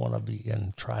would want to be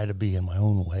and try to be in my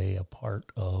own way a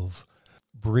part of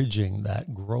bridging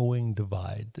that growing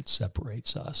divide that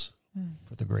separates us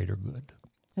for the greater good.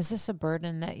 Is this a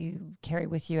burden that you carry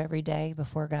with you every day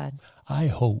before God? I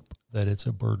hope that it's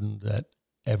a burden that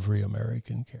every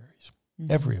American carries.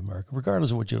 Mm-hmm. Every American,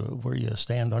 regardless of where you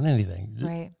stand on anything.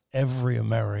 Right. Every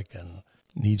American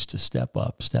needs to step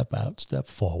up, step out, step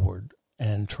forward,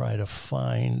 and try to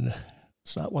find,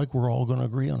 it's not like we're all going to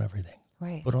agree on everything.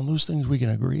 Right. But on those things we can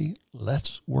agree,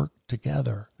 let's work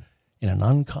together in an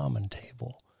uncommon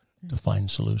table to find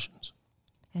solutions.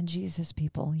 And Jesus,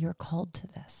 people, you're called to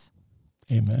this.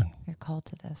 Amen. You're called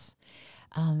to this.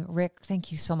 Rick,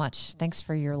 thank you so much. Thanks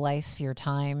for your life, your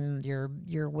time,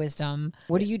 your wisdom.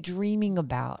 What are you dreaming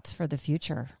about for the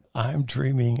future? I'm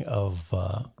dreaming of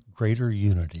greater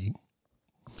unity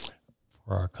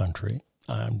for our country.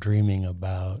 I'm dreaming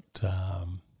about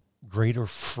greater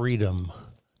freedom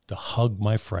to hug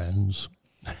my friends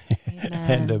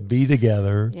and to be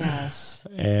together. Yes.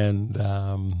 And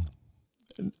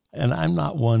I'm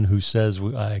not one who says,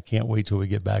 I can't wait till we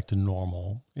get back to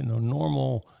normal.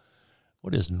 Normal,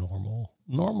 what is normal?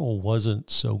 Normal wasn't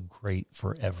so great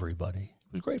for everybody.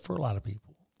 It was great for a lot of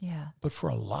people. Yeah. But for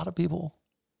a lot of people,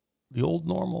 the old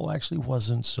normal actually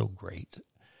wasn't so great.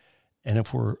 And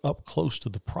if we're up close to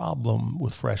the problem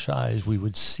with fresh eyes, we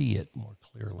would see it more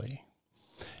clearly.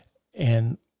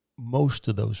 And most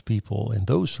of those people in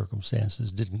those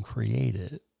circumstances didn't create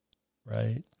it,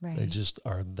 right? They just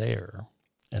are there.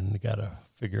 And they got to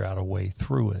figure out a way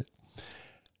through it.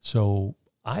 So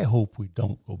I hope we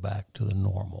don't go back to the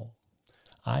normal.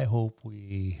 I hope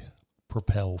we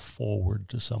propel forward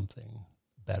to something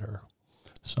better,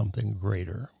 something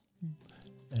greater,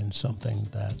 and something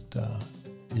that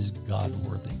is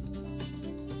God-worthy.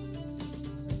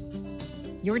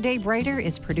 Your Day Brighter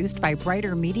is produced by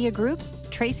Brighter Media Group,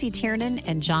 Tracy Tiernan,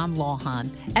 and John Lawhon.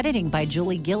 Editing by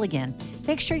Julie Gilligan.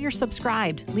 Make sure you're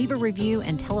subscribed, leave a review,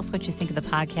 and tell us what you think of the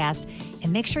podcast.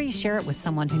 And make sure you share it with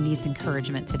someone who needs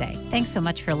encouragement today. Thanks so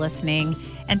much for listening.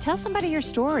 And tell somebody your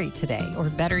story today, or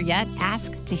better yet,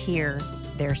 ask to hear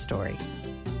their story.